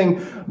there's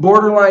something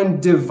borderline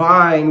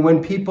divine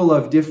when people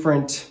of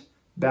different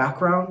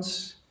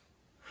backgrounds,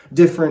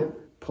 different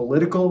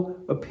political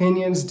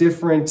opinions,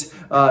 different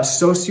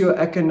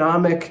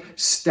socioeconomic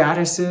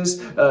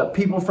statuses,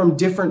 people from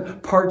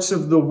different parts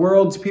of the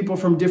world, people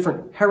from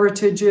different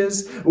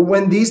heritages,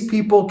 when these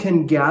people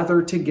can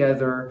gather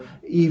together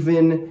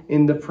even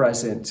in the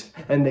present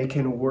and they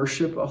can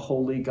worship a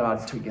holy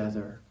God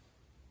together.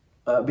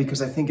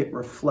 Because I think it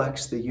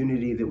reflects the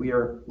unity that we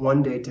are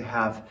one day to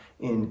have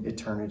in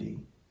eternity.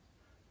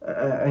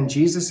 And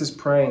Jesus is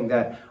praying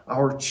that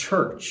our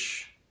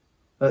church,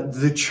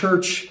 the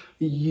church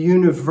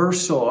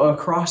universal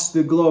across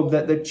the globe,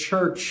 that the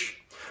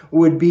church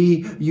would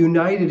be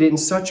united in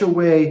such a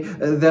way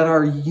that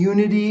our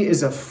unity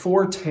is a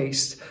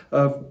foretaste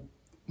of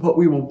what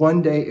we will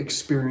one day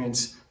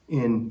experience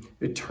in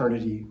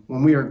eternity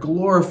when we are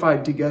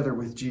glorified together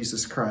with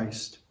Jesus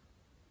Christ.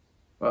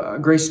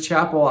 Grace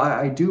Chapel,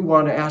 I do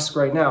want to ask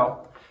right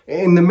now,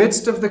 in the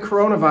midst of the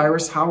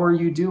coronavirus, how are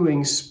you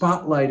doing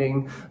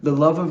spotlighting the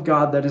love of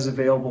God that is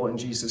available in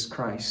Jesus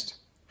Christ?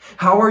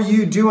 How are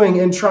you doing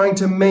in trying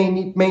to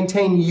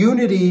maintain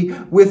unity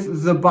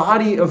with the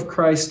body of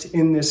Christ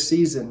in this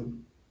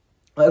season?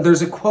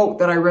 There's a quote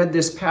that I read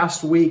this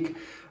past week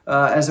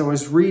as I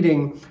was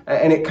reading,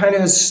 and it kind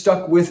of has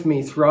stuck with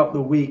me throughout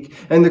the week.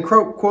 And the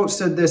quote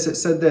said this,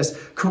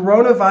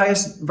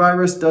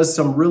 coronavirus does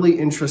some really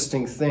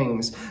interesting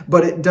things,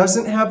 but it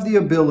doesn't have the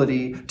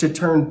ability to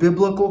turn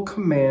biblical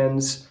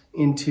commands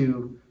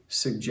into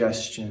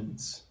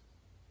suggestions.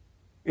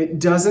 It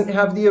doesn't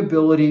have the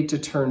ability to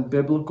turn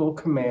biblical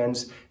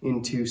commands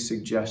into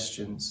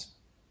suggestions.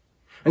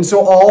 And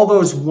so all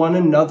those one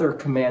another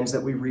commands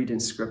that we read in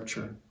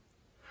Scripture,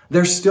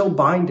 they're still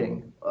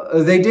binding.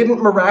 They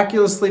didn't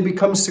miraculously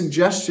become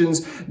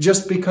suggestions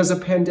just because a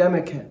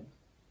pandemic hit.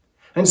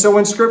 And so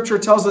when Scripture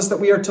tells us that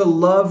we are to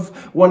love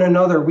one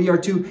another, we are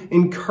to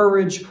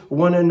encourage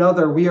one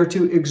another, we are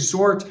to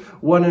exhort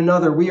one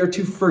another, we are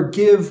to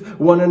forgive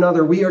one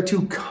another, we are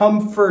to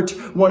comfort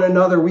one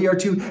another, we are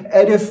to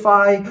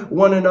edify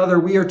one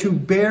another, we are to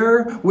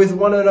bear with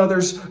one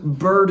another's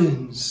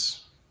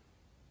burdens.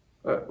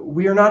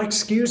 We are not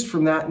excused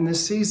from that in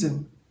this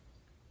season.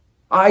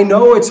 I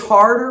know it's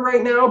harder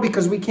right now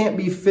because we can't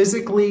be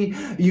physically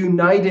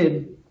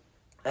united.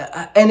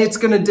 And it's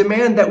going to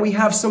demand that we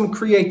have some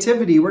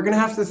creativity. We're going to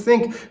have to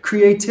think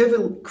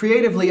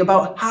creatively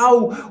about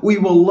how we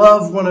will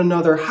love one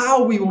another,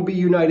 how we will be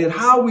united,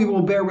 how we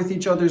will bear with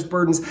each other's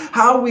burdens,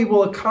 how we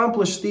will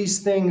accomplish these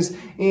things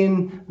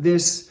in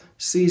this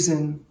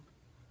season.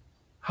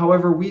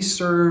 However, we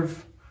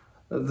serve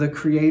the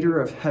creator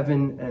of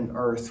heaven and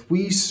earth.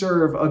 We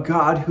serve a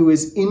God who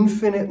is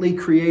infinitely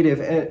creative,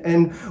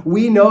 and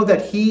we know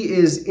that he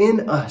is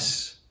in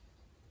us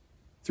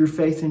through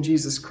faith in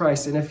Jesus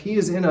Christ. And if he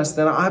is in us,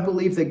 then I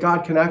believe that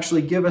God can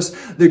actually give us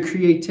the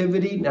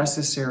creativity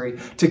necessary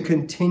to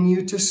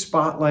continue to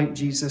spotlight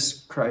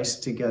Jesus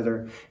Christ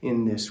together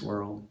in this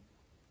world.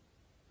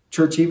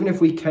 Church, even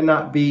if we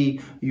cannot be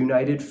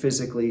united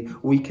physically,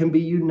 we can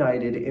be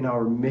united in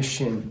our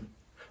mission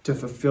to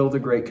fulfill the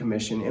Great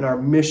Commission, in our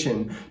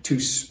mission to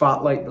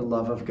spotlight the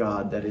love of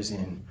God that is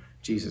in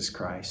Jesus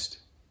Christ.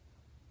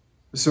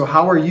 So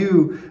how are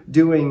you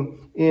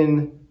doing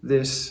in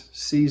this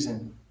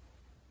season?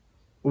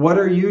 What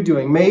are you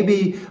doing?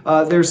 Maybe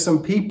there's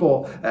some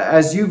people,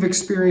 as you've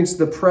experienced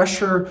the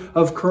pressure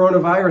of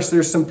coronavirus,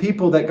 there's some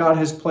people that God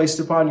has placed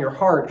upon your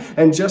heart.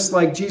 And just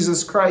like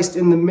Jesus Christ,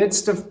 in the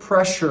midst of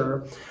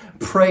pressure,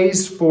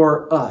 prays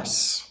for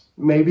us.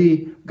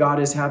 Maybe God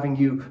is having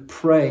you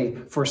pray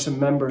for some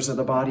members of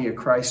the body of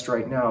Christ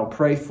right now.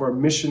 Pray for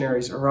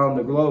missionaries around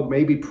the globe.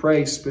 Maybe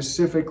pray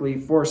specifically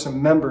for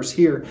some members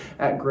here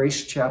at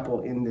Grace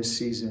Chapel in this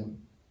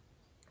season.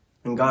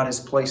 And God has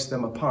placed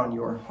them upon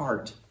your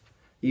heart,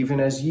 even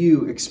as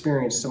you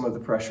experience some of the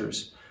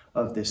pressures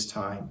of this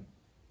time.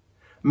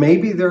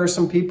 Maybe there are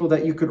some people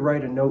that you could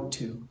write a note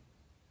to,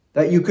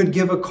 that you could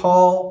give a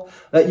call,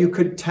 that you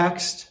could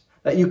text,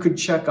 that you could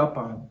check up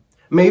on.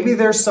 Maybe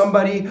there's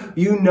somebody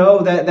you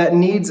know that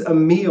needs a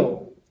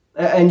meal,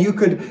 and you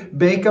could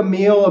bake a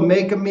meal,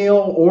 make a meal,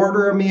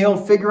 order a meal,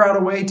 figure out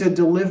a way to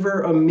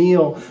deliver a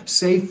meal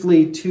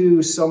safely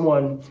to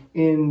someone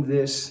in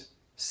this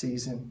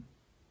season.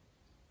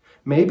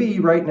 Maybe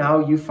right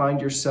now you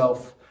find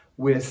yourself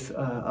with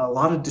a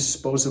lot of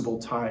disposable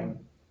time.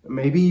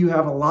 Maybe you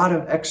have a lot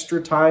of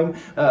extra time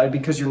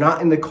because you're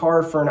not in the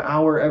car for an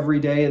hour every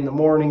day in the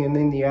morning and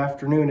in the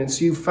afternoon. And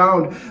so you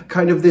found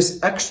kind of this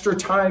extra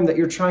time that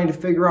you're trying to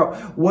figure out,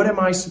 what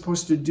am I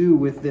supposed to do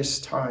with this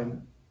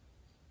time?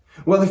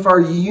 Well, if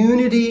our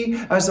unity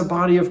as a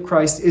body of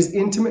Christ is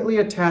intimately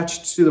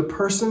attached to the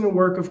person and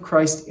work of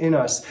Christ in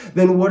us,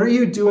 then what are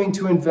you doing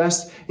to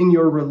invest in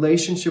your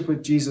relationship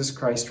with Jesus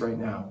Christ right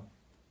now?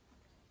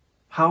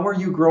 How are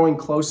you growing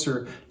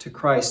closer to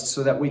Christ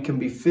so that we can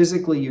be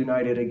physically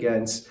united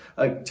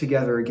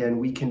together again?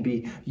 We can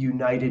be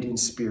united in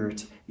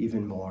spirit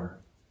even more.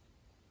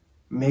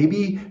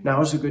 Maybe now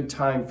is a good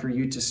time for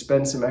you to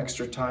spend some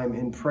extra time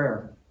in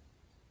prayer.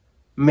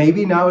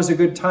 Maybe now is a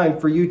good time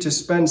for you to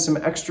spend some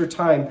extra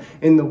time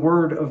in the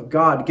Word of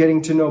God,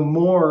 getting to know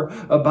more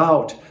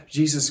about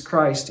Jesus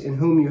Christ in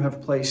whom you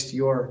have placed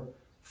your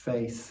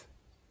faith.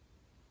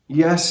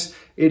 Yes,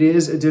 it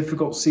is a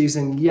difficult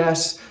season.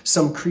 Yes,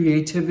 some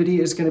creativity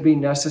is going to be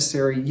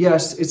necessary.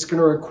 Yes, it's going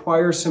to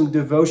require some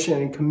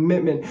devotion and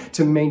commitment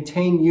to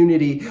maintain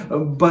unity.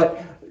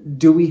 But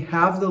do we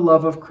have the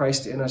love of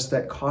Christ in us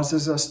that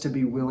causes us to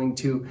be willing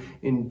to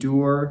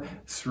endure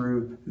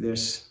through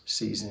this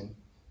season?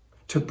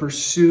 To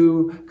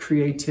pursue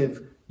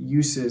creative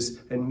uses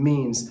and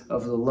means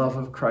of the love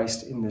of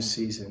Christ in this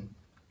season?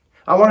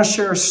 I want to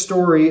share a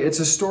story.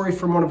 It's a story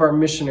from one of our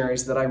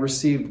missionaries that I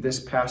received this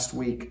past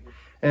week.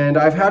 And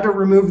I've had to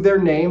remove their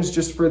names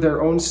just for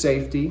their own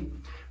safety.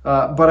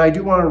 But I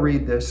do want to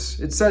read this.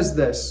 It says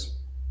this: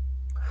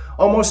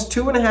 almost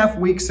 2.5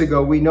 weeks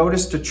ago, we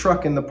noticed a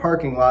truck in the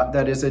parking lot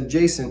that is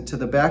adjacent to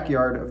the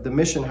backyard of the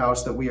mission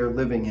house that we are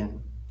living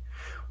in.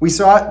 We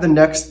saw it the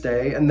next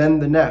day and then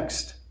the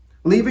next,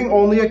 leaving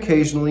only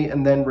occasionally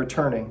and then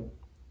returning.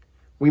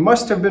 We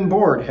must have been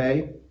bored,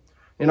 hey?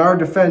 In our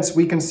defense,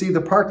 we can see the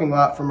parking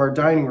lot from our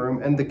dining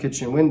room and the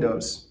kitchen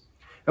windows.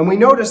 And we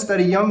noticed that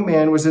a young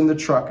man was in the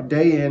truck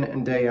day in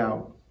and day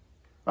out.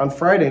 On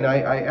Friday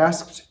night, I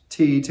asked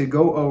T to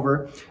go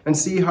over and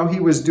see how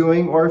he was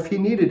doing or if he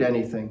needed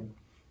anything,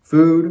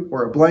 food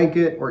or a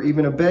blanket or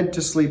even a bed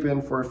to sleep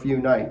in for a few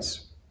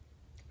nights.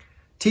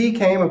 T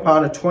came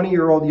upon a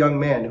 20-year-old young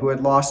man who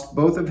had lost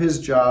both of his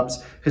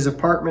jobs, his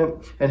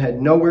apartment, and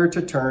had nowhere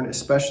to turn,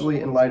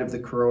 especially in light of the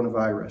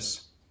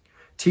coronavirus.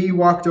 T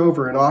walked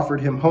over and offered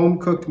him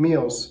home-cooked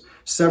meals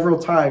several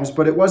times,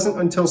 but it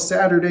wasn't until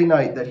Saturday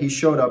night that he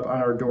showed up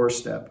on our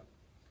doorstep.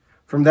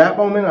 From that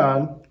moment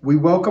on, we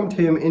welcomed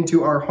him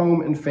into our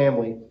home and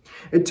family.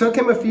 It took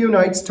him a few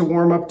nights to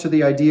warm up to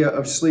the idea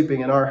of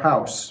sleeping in our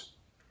house.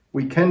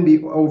 We can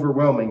be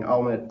overwhelming,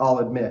 I'll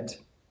admit.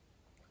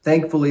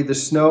 Thankfully, the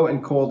snow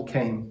and cold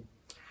came.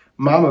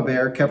 Mama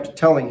Bear kept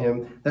telling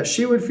him that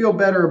she would feel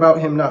better about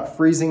him not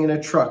freezing in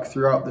a truck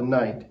throughout the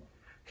night.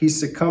 He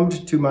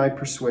succumbed to my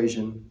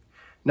persuasion.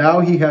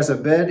 Now he has a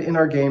bed in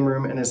our game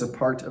room and is a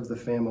part of the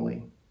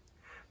family.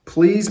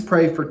 Please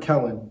pray for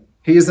Kellen.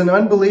 He is an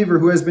unbeliever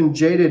who has been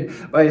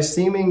jaded by a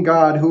seeming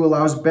God who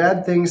allows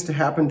bad things to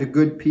happen to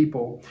good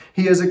people.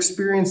 He has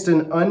experienced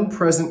an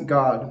unpresent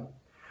God.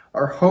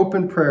 Our hope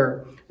and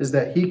prayer is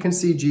that he can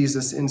see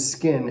Jesus in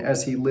skin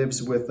as he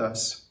lives with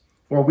us.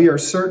 While we are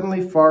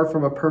certainly far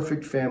from a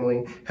perfect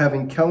family,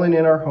 having Kellen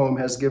in our home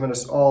has given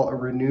us all a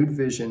renewed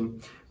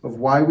vision of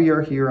why we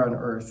are here on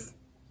earth,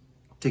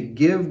 to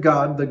give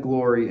God the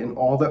glory in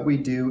all that we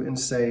do and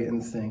say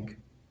and think.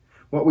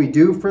 What we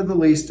do for the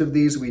least of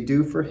these, we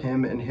do for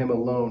him and him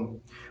alone.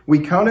 We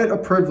count it a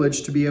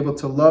privilege to be able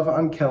to love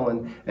on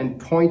Kellen and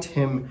point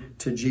him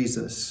to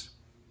Jesus.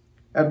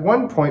 At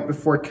one point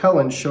before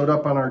Kellen showed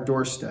up on our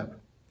doorstep,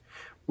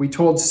 we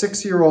told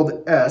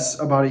 6-year-old S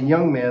about a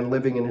young man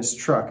living in his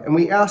truck, and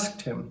we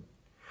asked him,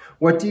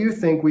 "What do you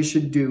think we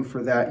should do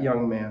for that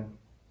young man?"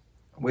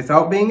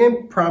 Without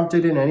being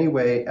prompted in any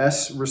way,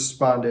 S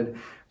responded,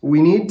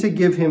 "We need to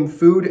give him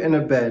food and a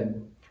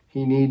bed.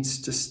 He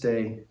needs to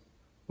stay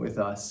with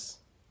us."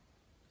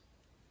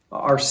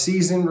 Our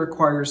season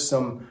requires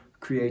some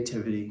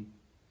creativity.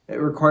 It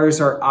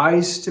requires our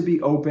eyes to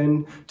be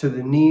open to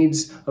the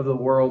needs of the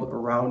world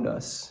around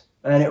us.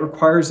 And it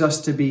requires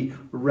us to be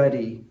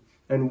ready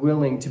and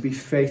willing to be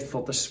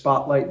faithful to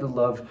spotlight the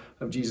love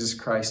of Jesus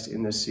Christ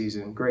in this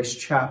season. Grace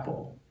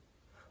Chapel,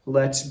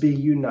 let's be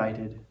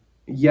united.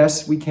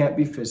 Yes, we can't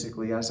be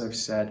physically, as I've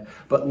said,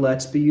 but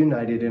let's be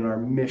united in our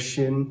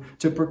mission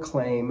to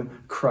proclaim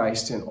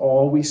Christ in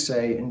all we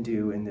say and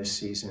do in this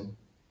season.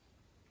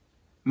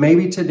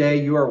 Maybe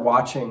today you are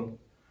watching.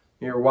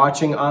 You're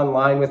watching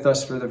online with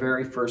us for the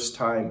very first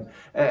time,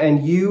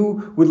 and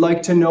you would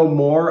like to know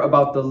more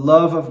about the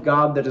love of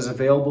God that is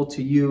available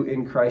to you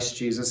in Christ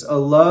Jesus, a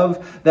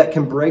love that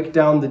can break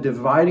down the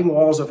dividing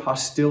walls of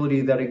hostility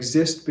that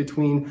exist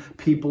between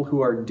people who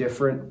are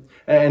different,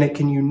 and it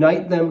can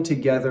unite them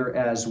together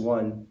as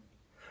one.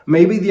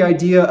 Maybe the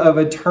idea of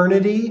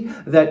eternity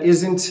that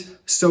isn't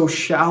so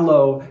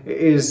shallow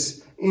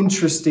is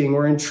interesting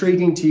or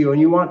intriguing to you,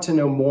 and you want to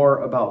know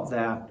more about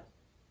that.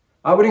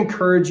 I would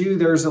encourage you,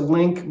 there's a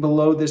link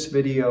below this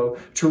video,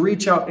 to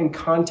reach out and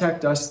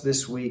contact us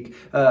this week,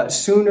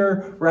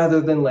 sooner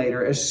rather than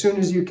later. As soon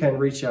as you can,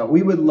 reach out.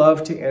 We would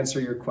love to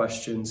answer your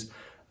questions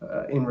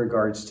in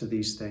regards to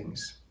these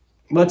things.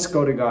 Let's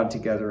go to God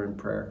together in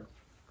prayer.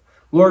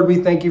 Lord, we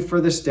thank you for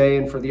this day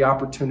and for the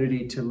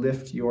opportunity to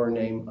lift your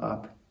name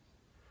up,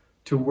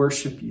 to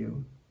worship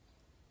you,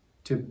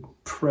 to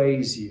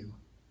praise you.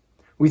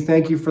 We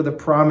thank you for the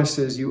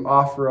promises you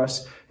offer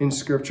us in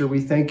Scripture. We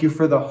thank you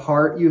for the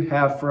heart you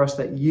have for us,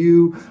 that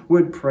you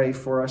would pray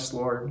for us,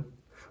 Lord.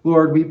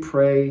 Lord, we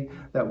pray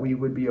that we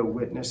would be a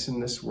witness in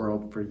this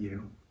world for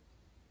you.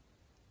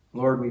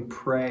 Lord, we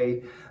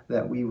pray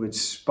that we would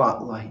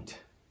spotlight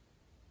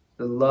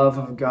the love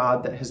of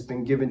God that has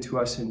been given to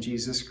us in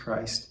Jesus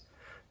Christ,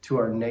 to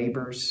our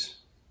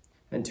neighbors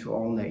and to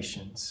all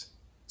nations.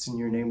 It's in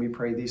your name we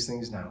pray these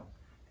things now.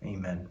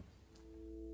 Amen.